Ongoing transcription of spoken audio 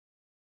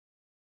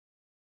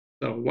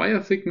So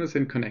wire thickness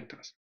and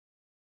connectors.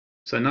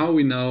 So now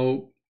we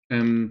know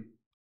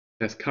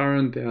there's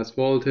current, there's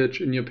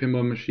voltage in your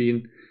pinball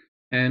machine,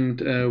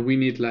 and we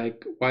need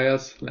like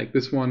wires like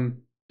this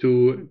one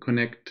to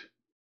connect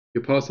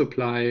your power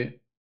supply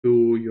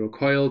to your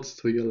coils,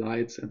 to your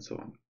lights, and so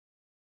on.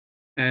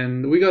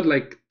 And we got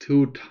like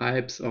two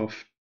types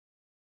of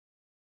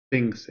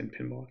things in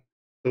pinball.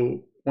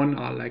 So one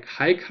are like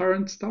high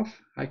current stuff,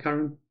 high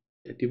current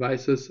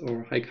devices,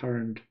 or high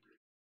current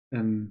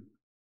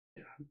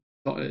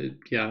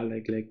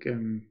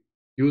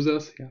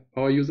users,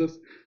 power users.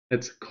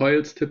 That's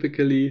coils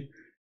typically,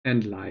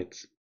 and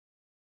lights.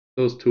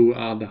 Those two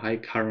are the high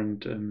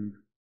current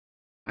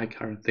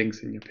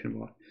things in your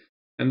pinball,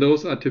 and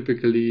those are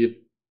typically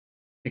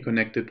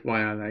connected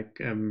via like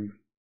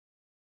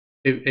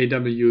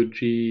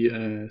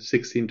AWG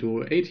 16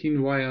 to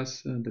 18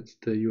 wires. That's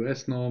the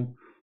US norm.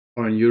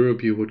 Or in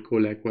Europe, you would go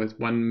like with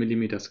 1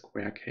 millimeter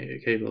square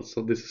cable.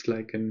 So this is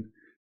like an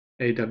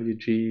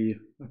AWG,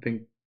 I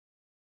think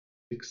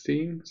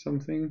 16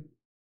 something.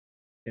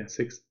 Yeah,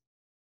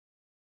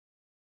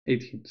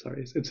 18.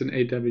 Sorry, it's an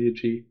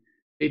AWG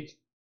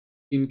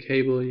 18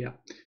 cable. Yeah,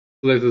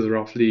 so this is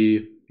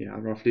roughly a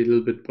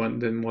little bit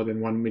more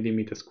than 1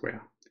 millimeter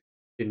square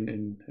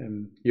in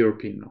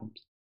European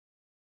norms.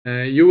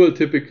 You will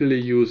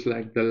typically use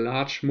like the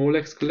large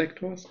Molex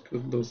collectors.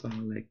 Those are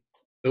like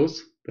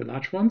the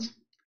large ones.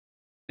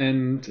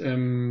 And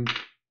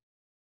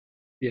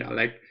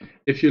like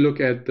if you look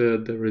at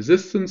the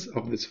resistance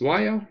of this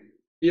wire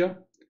here,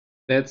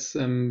 that's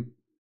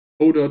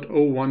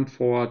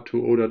 0.014 to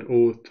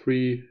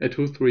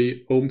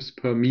 0.023 ohms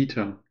per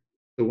meter.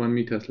 So 1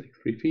 meter is like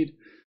 3 feet,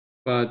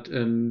 but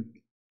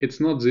it's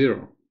not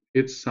zero,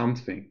 it's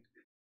something.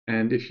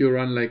 And if you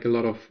run like a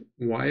lot of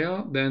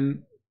wire,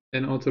 then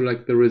also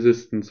like the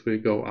resistance will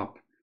go up.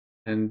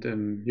 And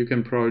you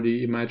can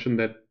probably imagine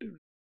that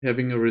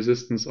having a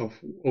resistance of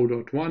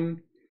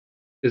 0.1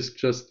 is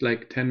just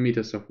like 10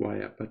 meters of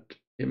wire. But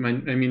I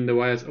mean the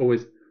wire is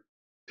always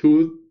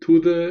to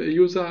the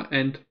user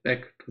and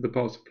back to the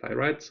power supply,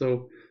 right?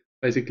 So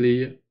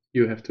basically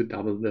you have to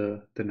double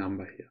the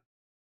number here.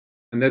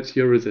 And that's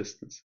your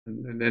resistance.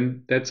 And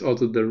then that's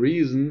also the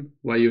reason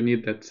why you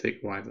need that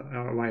thick wire.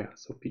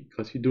 So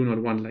because you do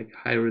not want like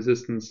high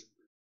resistance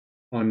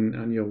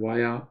on your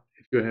wire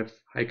if you have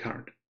high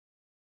current.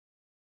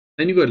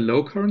 Then you got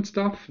low current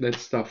stuff.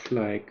 That's stuff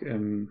like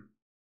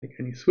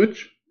any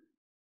switch.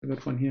 I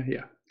got one here,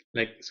 yeah,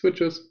 like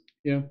switches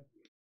here.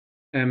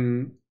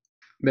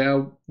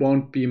 There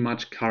won't be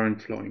much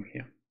current flowing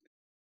here.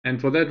 And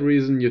for that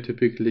reason, you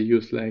typically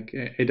use like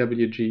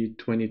AWG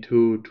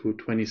 22 to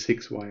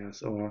 26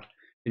 wires, or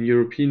in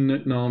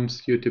European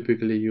norms, you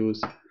typically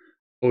use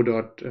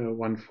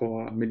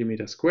 0.14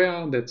 millimeter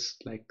square. That's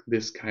like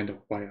this kind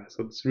of wire.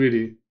 So it's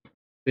really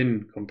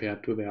thin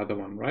compared to the other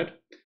one, right?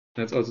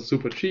 That's also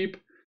super cheap.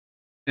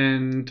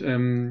 And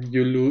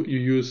you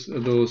use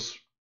those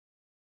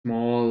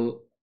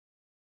small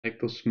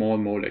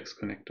Molex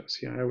connectors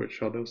here. I will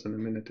show those in a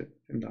minute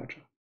in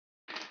larger.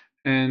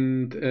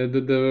 And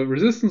the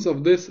resistance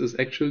of this is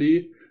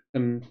actually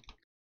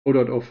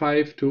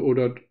 0.05 to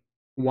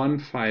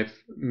 0.15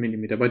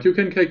 millimeter, but you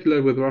can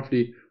calculate with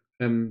roughly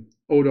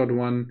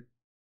 0.1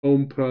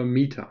 ohm per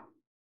meter,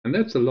 and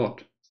that's a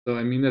lot. So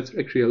I mean that's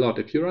actually a lot.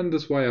 If you run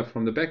this wire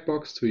from the back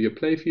box to your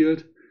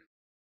playfield,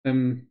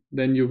 then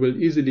you will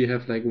easily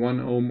have like 1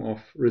 ohm of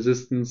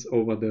resistance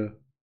over the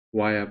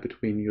wire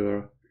between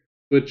your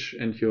switch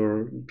and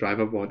your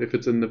driver board if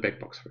it's in the back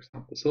box, for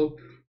example. So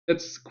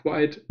that's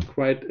quite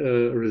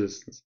a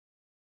resistance.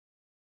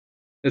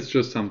 That's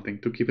just something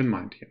to keep in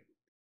mind here.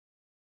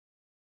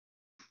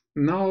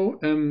 Now,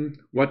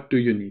 what do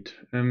you need?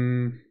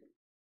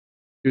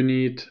 You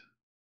need,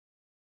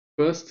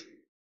 first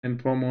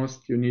and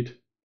foremost, you need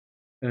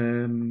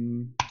a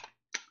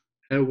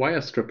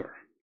wire stripper.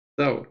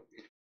 So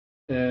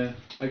I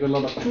got a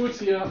lot of tools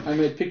here. I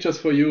made pictures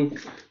for you,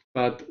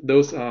 but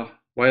those are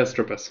wire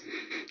strippers.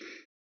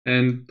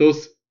 And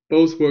those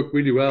both work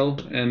really well,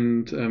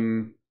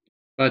 and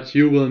but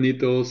you will need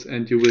those,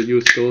 and you will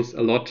use those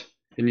a lot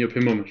in your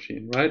pinball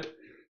machine, right?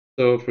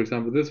 So for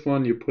example, this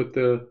one, you put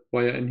the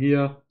wire in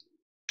here,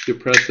 you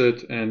press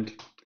it, and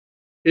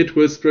it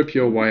will strip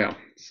your wire.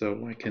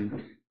 So I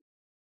can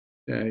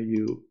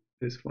you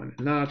this one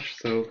enlarge.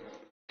 So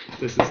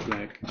this is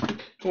like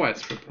a wire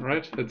stripper,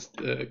 right? That's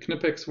the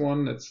Knipex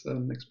one. That's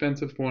an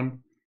expensive one,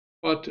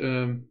 but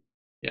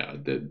yeah,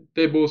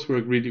 they both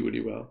work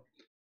really well.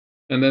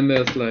 And then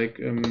there's like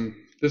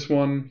this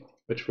one,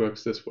 which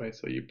works this way.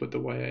 So you put the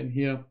wire in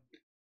here,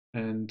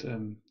 and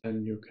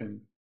then you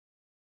can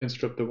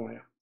strip the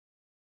wire.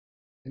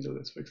 And do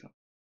this, for example.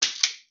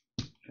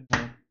 And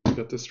now we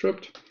got this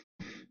stripped,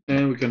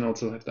 and we can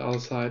also have the other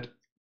side,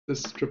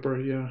 this stripper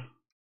here.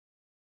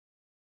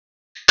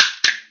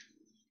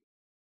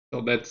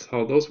 So that's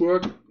how those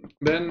work.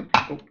 Then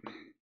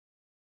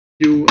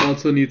you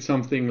also need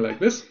something like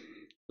this,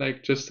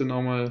 like just a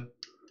normal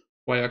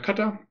wire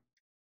cutter,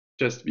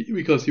 just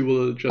because you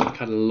will just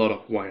cut a lot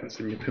of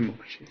wires in your pinball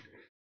machine.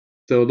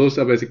 So those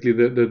are basically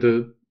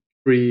the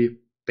 3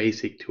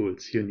 basic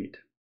tools you need.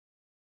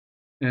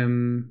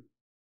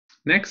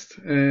 Next,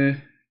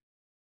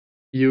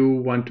 you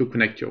want to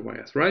connect your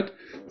wires, right?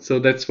 So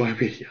that's why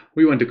we're here.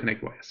 We want to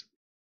connect wires.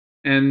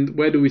 And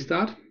where do we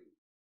start?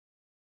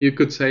 You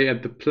could say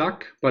at the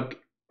plug, but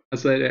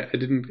as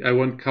I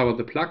won't cover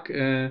the plug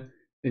in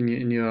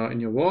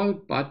your wall,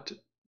 but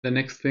the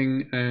next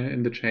thing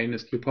in the chain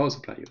is your power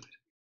supply unit.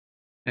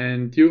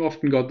 And you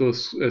often got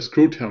those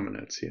screw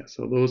terminals here.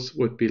 So those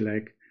would be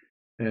like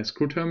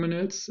screw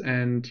terminals,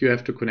 and you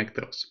have to connect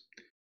those.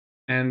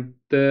 And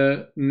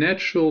the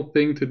natural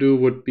thing to do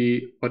would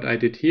be what I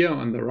did here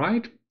on the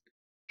right.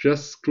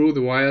 Just screw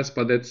the wires,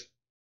 but that's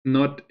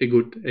not a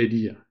good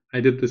idea. I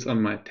did this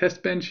on my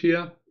test bench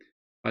here,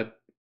 but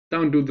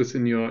don't do this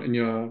in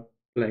your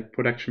like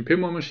production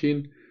pinball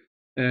machine.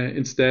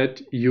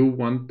 Instead, you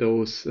want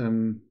those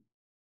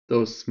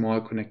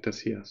small connectors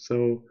here.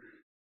 So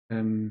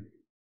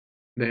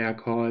they are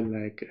called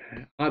like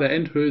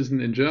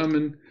Ader-Endhülsen in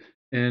German,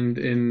 and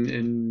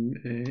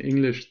in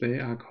English they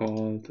are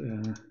called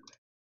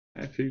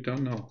I actually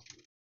don't know.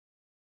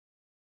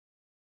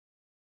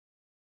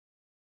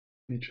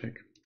 Let me check.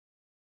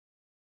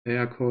 They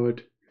are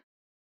called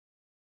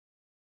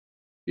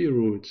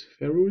ferules.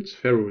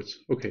 Ferules.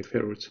 Okay,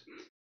 ferules.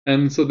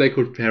 And so they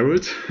called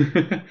ferules,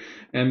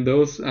 and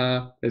those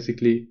are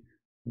basically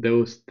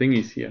those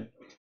thingies here.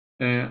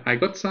 I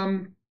got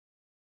some.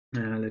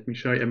 Let me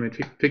show you. I made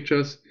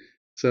pictures.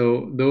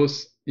 So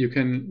those you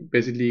can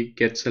basically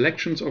get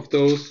selections of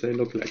those. They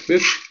look like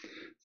this.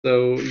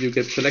 So you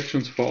get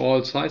selections for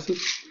all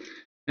sizes,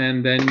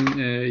 and then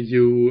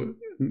you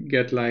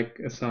get like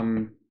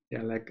some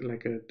like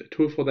a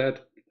tool for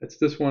that. That's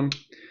this one,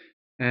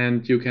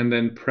 and you can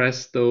then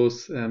press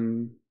those.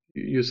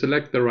 You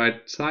select the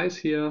right size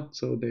here,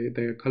 so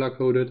they are color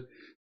coded.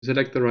 You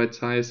select the right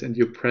size and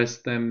you press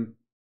them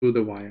to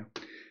the wire.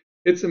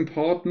 It's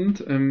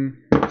important. I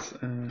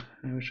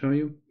will show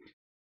you.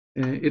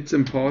 It's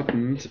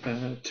important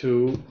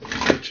to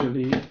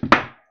actually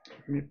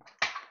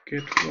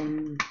get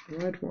one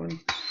red one.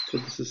 So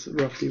this is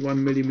roughly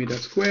 1 millimeter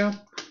square.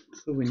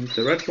 So we need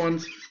the red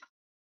ones.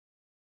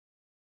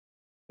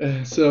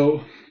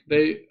 So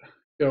they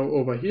go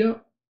over here,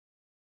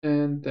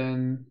 and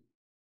then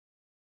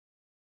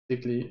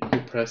basically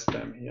you press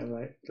them here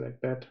like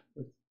that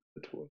with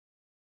the tool.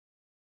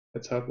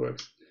 That's how it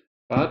works.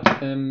 But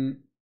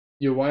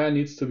your wire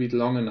needs to be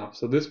long enough.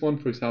 So this one,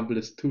 for example,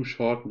 is too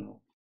short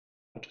now.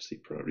 Hard to see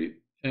probably.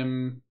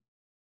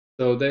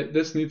 So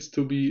this needs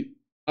to be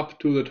up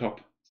to the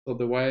top. So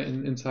the wire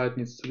inside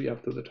needs to be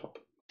up to the top.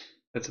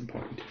 That's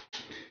important.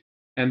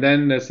 And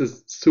then this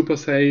is super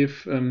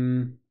safe,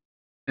 and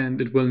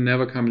it will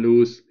never come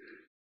loose.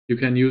 You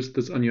can use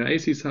this on your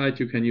AC side,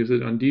 you can use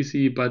it on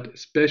DC, but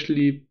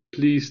especially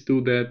please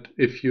do that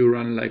if you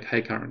run like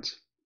high currents.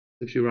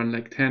 If you run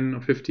like 10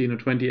 or 15 or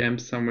 20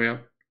 amps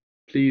somewhere,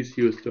 please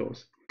use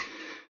those.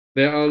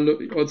 There are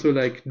also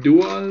like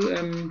dual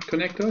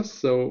connectors.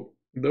 So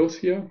those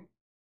here,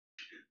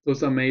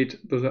 those are a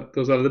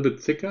little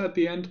bit thicker at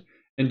the end,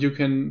 and you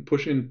can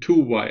push in 2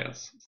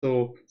 wires.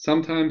 So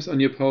sometimes on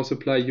your power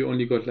supply you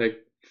only got like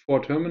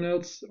 4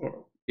 terminals,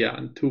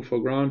 and 2 for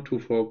ground, 2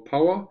 for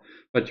power,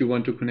 but you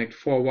want to connect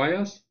 4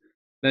 wires.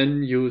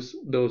 Then use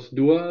those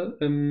dual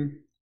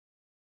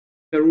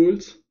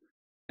ferules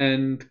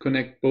and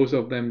connect both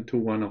of them to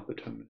one of the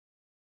terminals.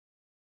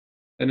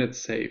 Then it's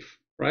safe,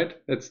 right?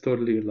 That's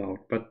totally allowed.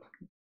 But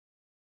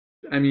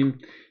I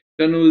mean,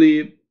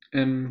 generally,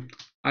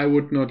 I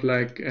would not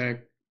like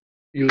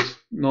use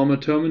normal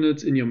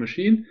terminals in your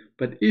machine.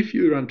 But if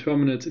you run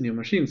terminals in your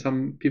machine,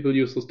 some people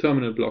use those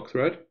terminal blocks,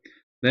 right?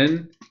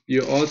 Then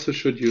you also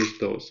should use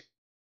those,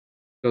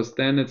 because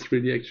then it's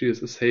really actually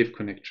a safe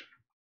connection.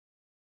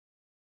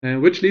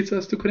 Which leads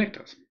us to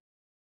connectors.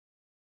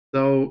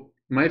 So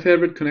my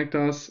favorite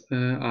connectors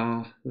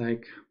are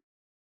like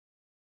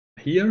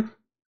here,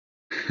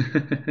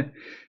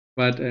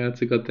 but I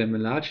also got them a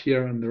large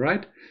here on the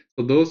right.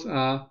 So those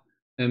are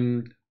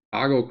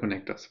WAGO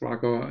connectors.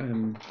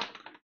 WAGO,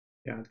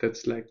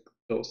 that's like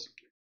those.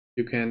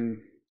 You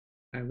can,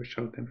 I will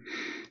show them.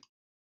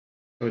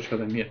 I will show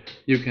them here.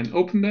 You can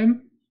open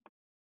them.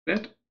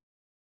 That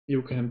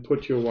you can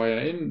put your wire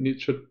in. It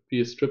should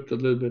be stripped a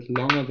little bit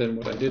longer than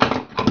what I did.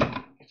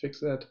 Fix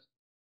that.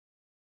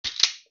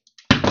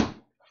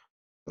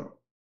 So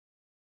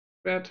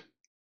that.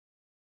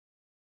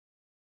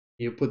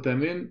 You put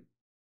them in,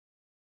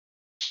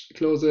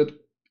 close it.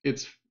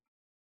 It's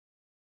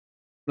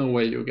no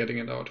way you're getting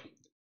it out.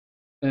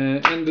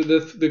 And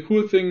the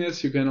cool thing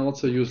is you can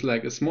also use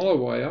like a small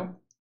wire.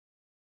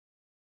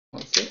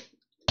 Also,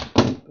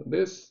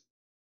 this,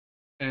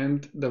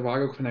 and the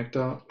WAGO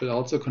connector will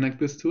also connect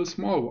this to a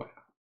small wire.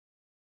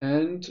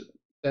 And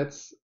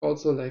that's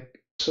also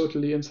like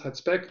totally inside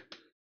spec,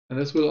 and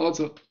this will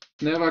also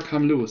never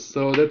come loose.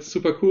 So that's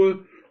super cool.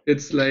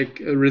 It's like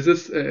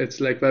it's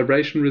like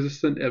vibration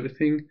resistant,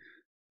 everything.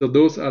 So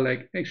those are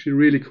like actually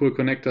really cool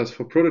connectors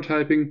for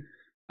prototyping.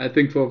 I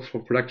think for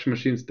production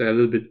machines they're a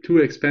little bit too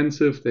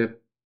expensive. They're,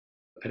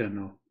 I don't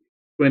know,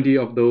 20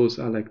 of those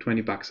are like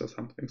 $20 or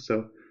something.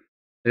 So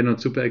they're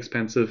not super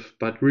expensive,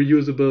 but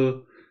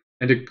reusable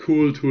and a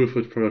cool tool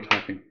for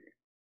prototyping.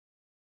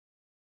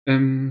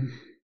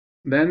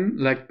 Then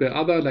like the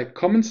other like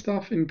common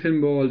stuff in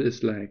pinball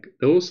is like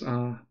those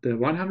are the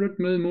 100mm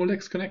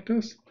Molex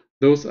connectors.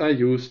 Those are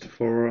used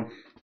for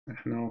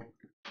now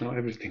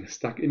everything is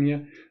stuck in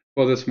here,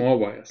 for the small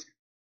wires.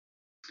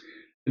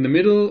 In the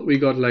middle we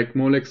got like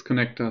Molex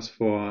connectors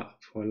for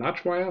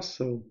large wires,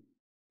 so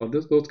for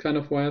those kind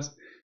of wires.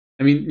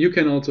 I mean, you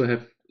can also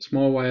have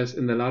small wires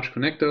in the large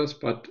connectors,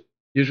 but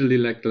usually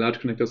like the large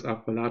connectors are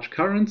for large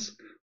currents,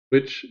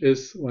 which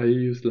is why you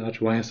use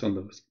large wires on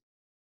those.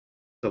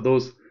 So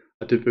those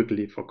are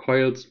typically for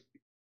coils.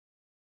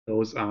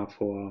 Those are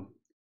for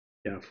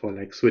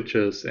like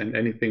switches and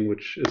anything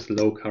which is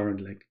low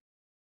current, like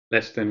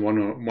less than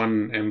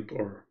 1 amp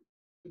or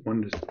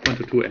 1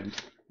 to 2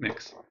 amps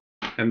max.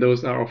 And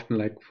those are often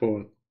like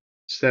for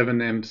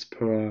 7 amps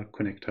per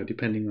connector,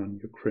 depending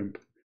on your crimp.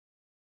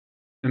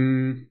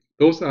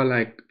 Those are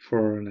like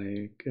for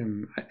like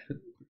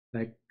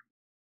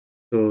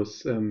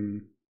those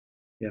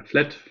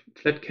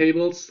flat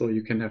cables, so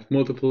you can have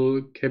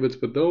multiple cables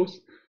with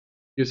those.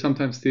 You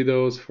sometimes see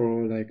those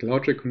for like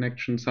logic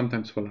connections,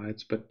 sometimes for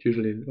lights, but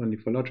usually only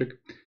for logic.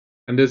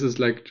 And this is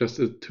like just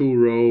a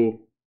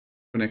 2-row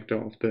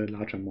connector of the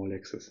larger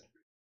Molexes,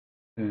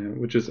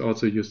 which is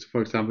also used,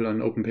 for example, on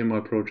an open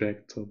pinball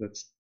project. So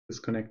that's this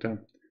connector.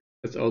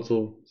 That's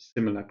also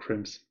similar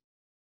crimps.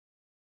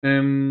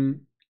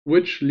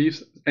 Which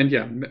leaves, and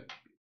yeah,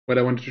 what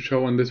I wanted to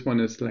show on this one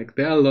is like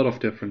there are a lot of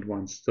different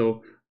ones.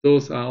 So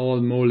those are all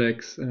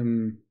Molex,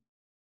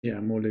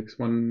 Molex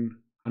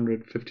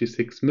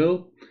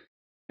 156mm,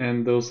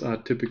 and those are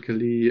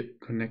typically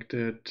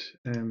connected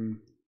to,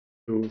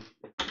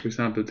 for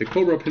example, the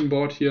Cobra pin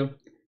board here.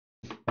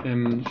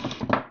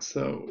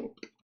 So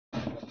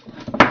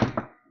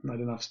not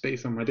enough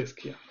space on my disk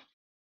here.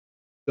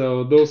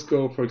 So those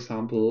go, for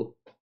example,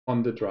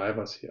 on the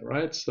drivers here,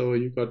 right? So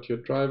you got your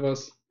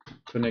drivers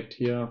connect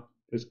here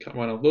with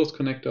one of those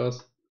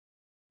connectors,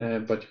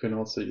 but you can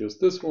also use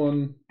this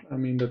one. I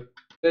mean, that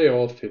they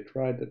all fit,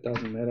 right? It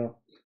doesn't matter,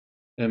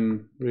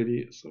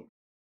 really. So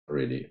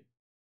really,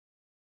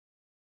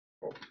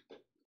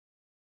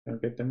 I'll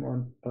get them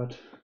on, but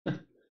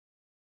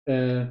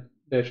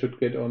they should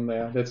get on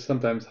there. That's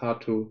sometimes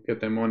hard to get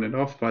them on and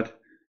off, but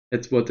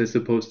that's what they're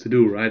supposed to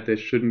do, right? They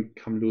shouldn't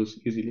come loose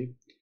easily.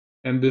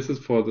 And this is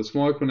for the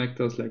small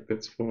connectors, like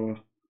that's for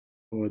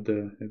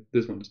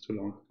this one is too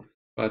long,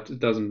 but it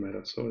doesn't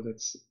matter. So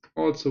that's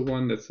also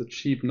one that's a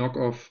cheap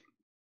knockoff,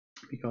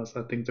 because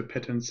I think the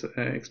patents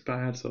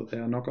expired, so they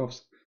are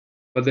knockoffs,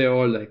 but they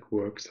all like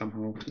work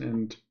somehow,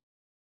 and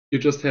you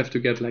just have to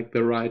get like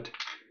the right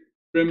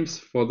trims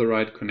for the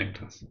right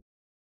connectors.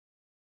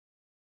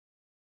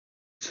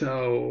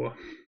 So,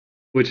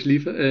 which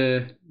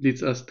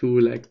leads us to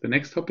like the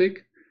next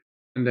topic,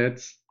 and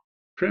that's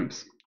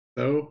crimps.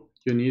 So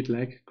you need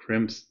like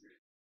crimps,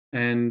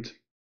 and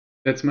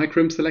that's my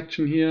crimp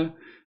selection here.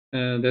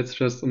 That's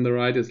just on the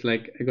right. It's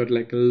like I got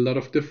like a lot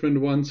of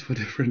different ones for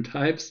different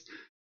types,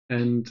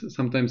 and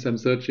sometimes I'm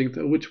searching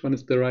which one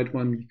is the right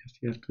one, because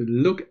you have to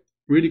look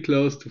really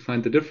close to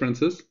find the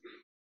differences.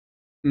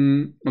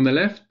 On the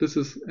left, this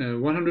is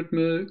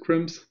 100mm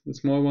crimps, the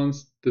small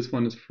ones. This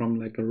one is from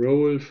like a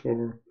roll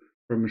for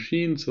a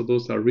machine, so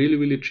those are really,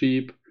 really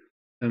cheap,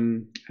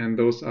 and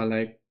those are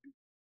like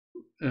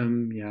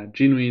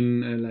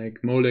genuine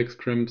like Molex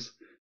crimps.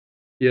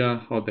 Here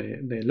how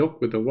they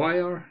look with the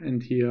wire,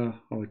 and here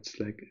how it's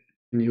like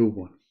a new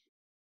one.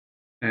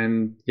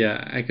 And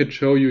yeah, I could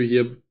show you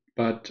here,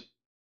 but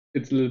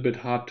it's a little bit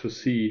hard to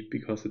see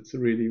because it's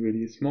really,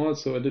 really small.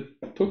 So I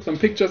took some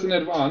pictures in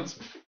advance.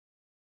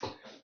 So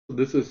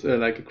this is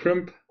like a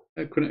crimp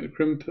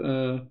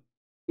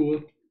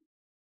tool.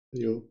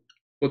 You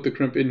put the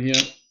crimp in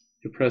here,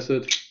 you press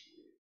it,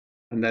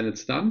 and then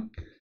it's done.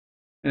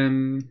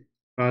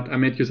 But I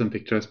made you some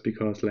pictures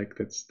because like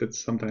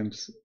that's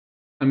sometimes,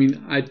 I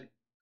mean, I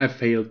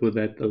failed with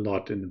that a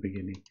lot in the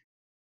beginning.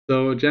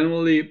 So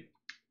generally,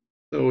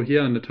 so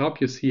here on the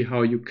top you see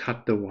how you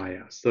cut the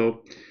wire.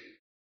 So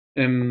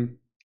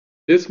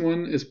this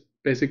one is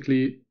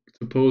basically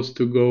supposed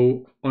to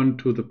go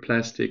onto the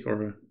plastic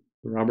or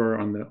rubber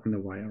on the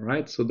wire,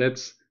 right? So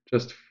that's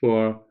just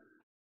for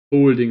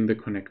holding the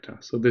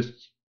connector. So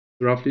this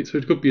roughly, so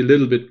it could be a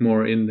little bit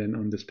more in than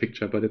on this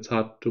picture, but it's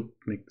hard to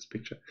make this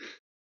picture.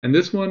 And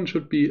this one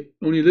should be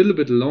only a little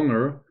bit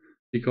longer,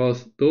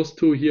 because those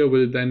two here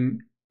will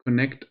then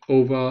connect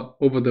over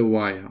the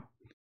wire.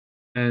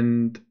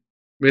 And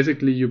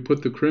basically you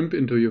put the crimp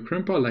into your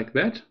crimper like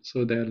that.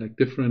 So there are like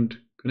different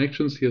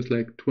connections. Here's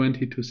like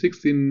 20 to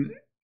 16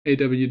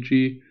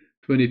 AWG,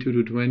 22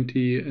 to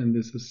 20, and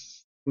this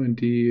is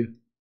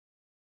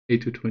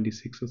 28 to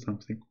 26 or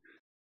something.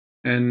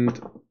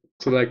 And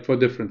so like for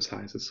different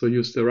sizes. So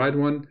use the right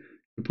one.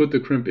 You put the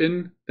crimp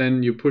in,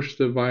 then you push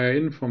the wire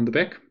in from the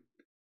back.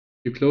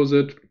 You close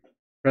it,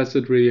 press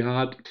it really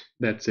hard.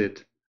 That's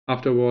it.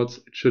 Afterwards,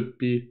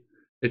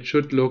 it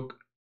should look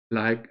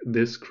like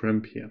this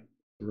crimp here.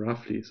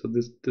 roughly. So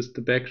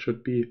the back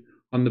should be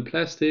on the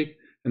plastic,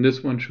 and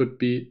this one should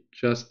be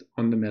just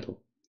on the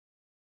metal.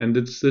 And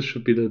this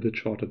should be a little bit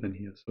shorter than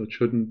here, so it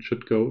shouldn't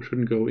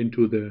go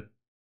into the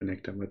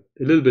connector. But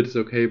a little bit is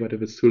okay, but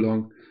if it's too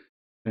long,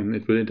 then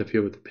it will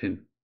interfere with the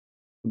pin.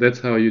 That's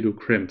how you do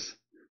crimps.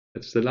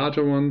 That's the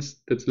larger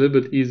ones. That's a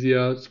little bit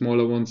easier.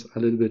 Smaller ones are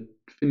a little bit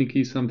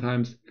finicky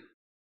sometimes,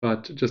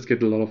 but just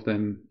get a lot of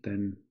them.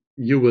 Then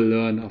you will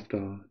learn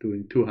after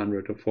doing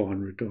 200 or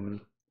 400 or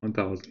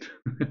 1000.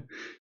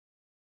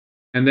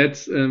 And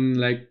that's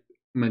like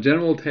my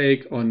general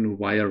take on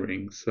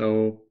wiring.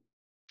 So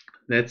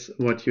that's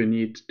what you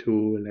need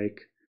to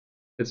like.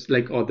 It's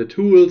like all the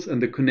tools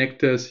and the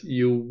connectors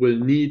you will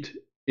need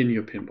in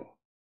your pinball,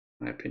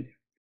 in my opinion.